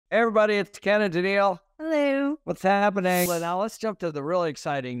Hey everybody, it's Ken and Danille. Hello. What's happening? Well, now let's jump to the really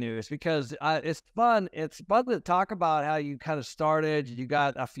exciting news because it's fun. It's fun to talk about how you kind of started. You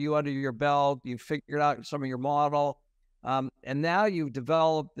got a few under your belt. You figured out some of your model, and now you've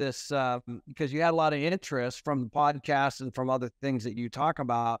developed this because you had a lot of interest from the podcast and from other things that you talk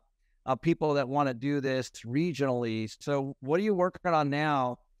about. People that want to do this regionally. So, what are you working on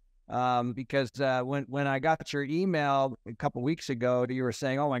now? Because when I got your email a couple weeks ago, you were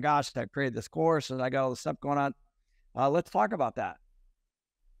saying, "Oh my gosh, I created this course and I got all this stuff going on." Let's talk about that.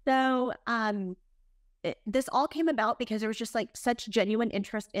 So, this all came about because there was just like such genuine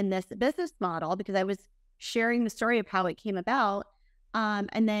interest in this business model because I was sharing the story of how it came about.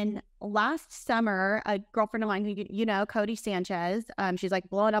 And then last summer, a girlfriend of mine who you know, Cody Sanchez, she's like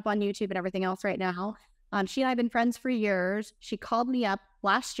blowing up on YouTube and everything else right now. She and I have been friends for years. She called me up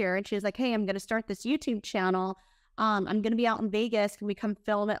last year and she was like, "Hey, I'm going to start this YouTube channel. I'm going to be out in Vegas. Can we come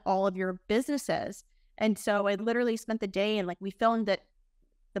film at all of your businesses?" And so I literally spent the day and like we filmed at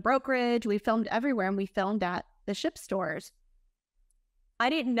the brokerage, we filmed everywhere, and we filmed at the ship stores. I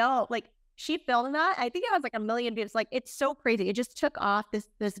didn't know, like she filmed that. I think it has like 1 million views. Like it's so crazy. It just took off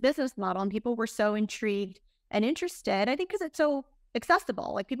this business model and people were so intrigued and interested. I think because it's so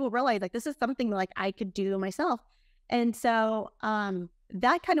accessible. Like people realize like this is something like I could do myself. And so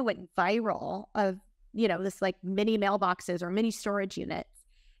that kind of went viral of, you know, this like mini mailboxes or mini storage units.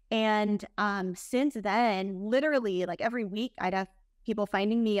 And since then, literally like every week I'd have people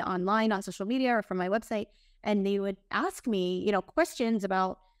finding me online on social media or from my website, and they would ask me, you know, questions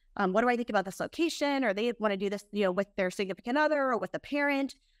about what do I think about this location, or they want to do this, you know, with their significant other or with the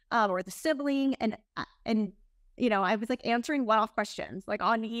parent or the sibling, and you know, I was like answering one-off questions like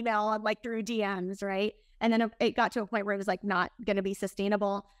on email and like through DMs, right? And then it got to a point where it was like not going to be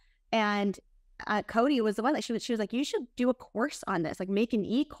sustainable, and Cody was the one that she was like, "You should do a course on this, like make an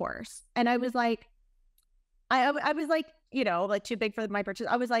e-course." And I was like, I was like, you know, like too big for my purchase.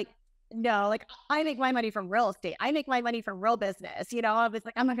 I was like, no, like I make my money from real estate. I make my money from real business. You know, I was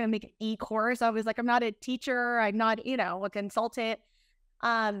like, I'm not going to make an e-course. I was like, I'm not a teacher. I'm not, you know, a consultant.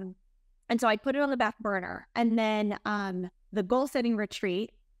 And so I put it on the back burner. And then the goal setting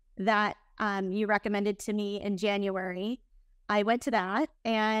retreat that you recommended to me in January, I went to that,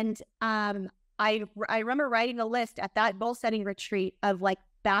 and I remember writing a list at that goal setting retreat of like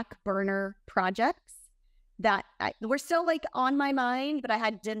back burner projects that were still like on my mind, but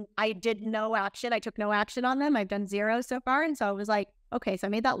I did no action. I took no action on them. I've done 0 so far. And so I was like, okay, so I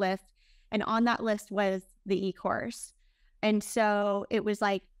made that list, and on that list was the e-course. And so it was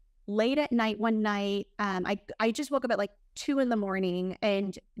like late at night one night. I just woke up at like 2 a.m.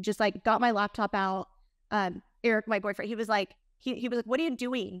 and just like got my laptop out. Eric, my boyfriend, he was like, he was like, "What are you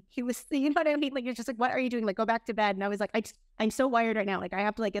doing?" He was, you know what I mean? Like, you're just like, "What are you doing? Like, go back to bed." And I was like, I'm so wired right now. Like, I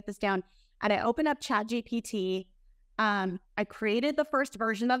have to like get this down. And I opened up ChatGPT. I created the first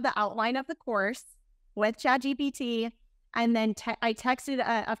version of the outline of the course with ChatGPT. And then I texted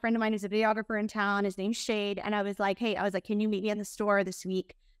a friend of mine who's a videographer in town. His name's Shade. And I was like, "Hey," I was like, "Can you meet me in the store this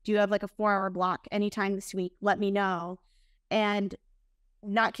week? Do you have like a 4-hour block anytime this week? Let me know." And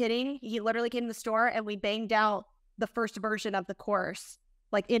not kidding, he literally came to the store and we banged out the first version of the course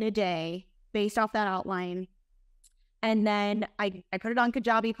like in a day based off that outline. And then I put it on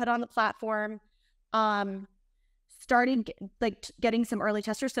Kajabi, put it on the platform, started getting some early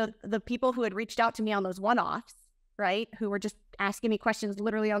testers. So the people who had reached out to me on those one-offs, right, who were just asking me questions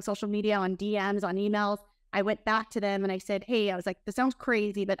literally on social media, on DMs, on emails, I went back to them and I said, "Hey," I was like, "this sounds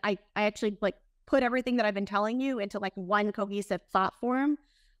crazy, but I actually like put everything that I've been telling you into like one cohesive platform.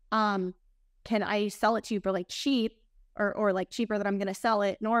 Can I sell it to you for like cheap or like cheaper than I'm going to sell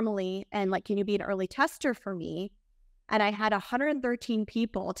it normally? And like, can you be an early tester for me?" And I had 113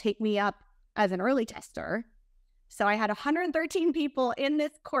 people take me up as an early tester. So I had 113 people in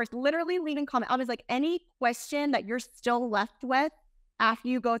this course literally leaving comment. I was like, "Any question that you're still left with after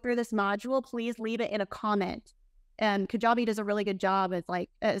you go through this module, please leave it in a comment." And Kajabi does a really good job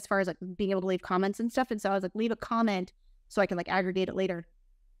as far as like being able to leave comments and stuff. And so I was like, leave a comment so I can like aggregate it later.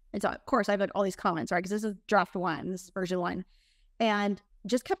 And so of course I have like all these comments, right? Because this is draft 1, this is version 1. And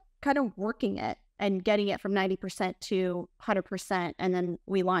just kept kind of working it and getting it from 90% to 100%. And then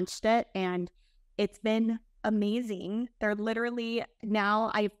we launched it and it's been amazing. They're literally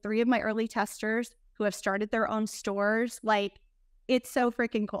now, I have 3 of my early testers who have started their own stores. Like, it's so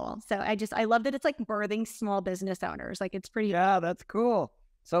freaking cool. So I love that it's like birthing small business owners. Like, it's pretty. Yeah, that's cool.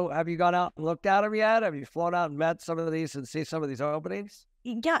 So have you gone out and looked at them yet? Have you flown out and met some of these and see some of these openings?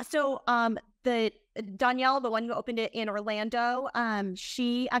 Yeah. So the Danielle, the one who opened it in Orlando,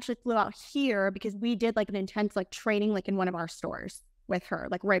 she actually flew out here because we did like an intense like training like in one of our stores. with her,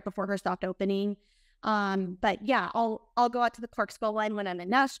 like right before her soft opening. But yeah, I'll go out to the Clarksville one when I'm in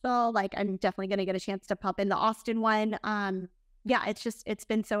Nashville. Like I'm definitely going to get a chance to pop in the Austin one. Yeah, it's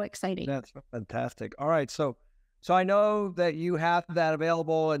been so exciting. That's fantastic. All right. So I know that you have that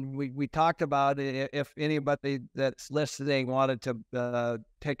available, and we talked about it. If anybody that's listening wanted to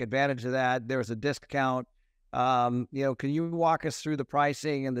take advantage of that, there's a discount. Can you walk us through the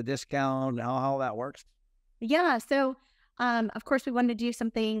pricing and the discount and how that works? Yeah. So, of course, we wanted to do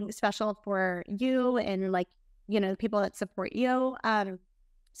something special for you and like, the people that support you.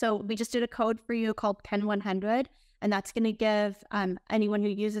 So we just did a code for you called Ken 100, and that's going to give anyone who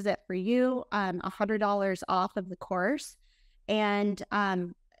uses it for you $100 off of the course. And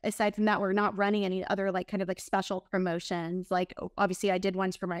aside from that, we're not running any other like kind of like special promotions. Like obviously I did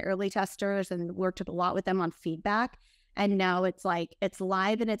ones for my early testers and worked a lot with them on feedback. And now it's like, it's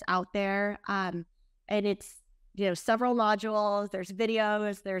live and it's out there. And it's, several modules, there's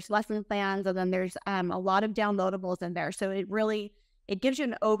videos, there's lesson plans, and then there's a lot of downloadables in there. So it gives you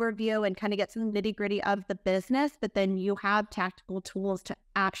an overview and kind of gets some nitty gritty of the business, but then you have tactical tools to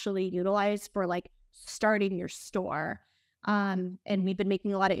actually utilize for like starting your store. And we've been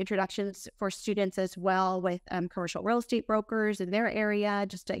making a lot of introductions for students as well with commercial real estate brokers in their area,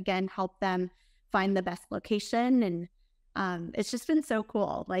 just to, again, help them find the best location. And it's just been so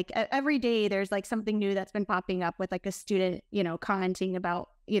cool. Like every day there's like something new that's been popping up with like a student, commenting about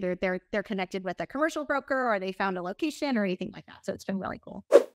either they're connected with a commercial broker or they found a location or anything like that. So it's been really cool.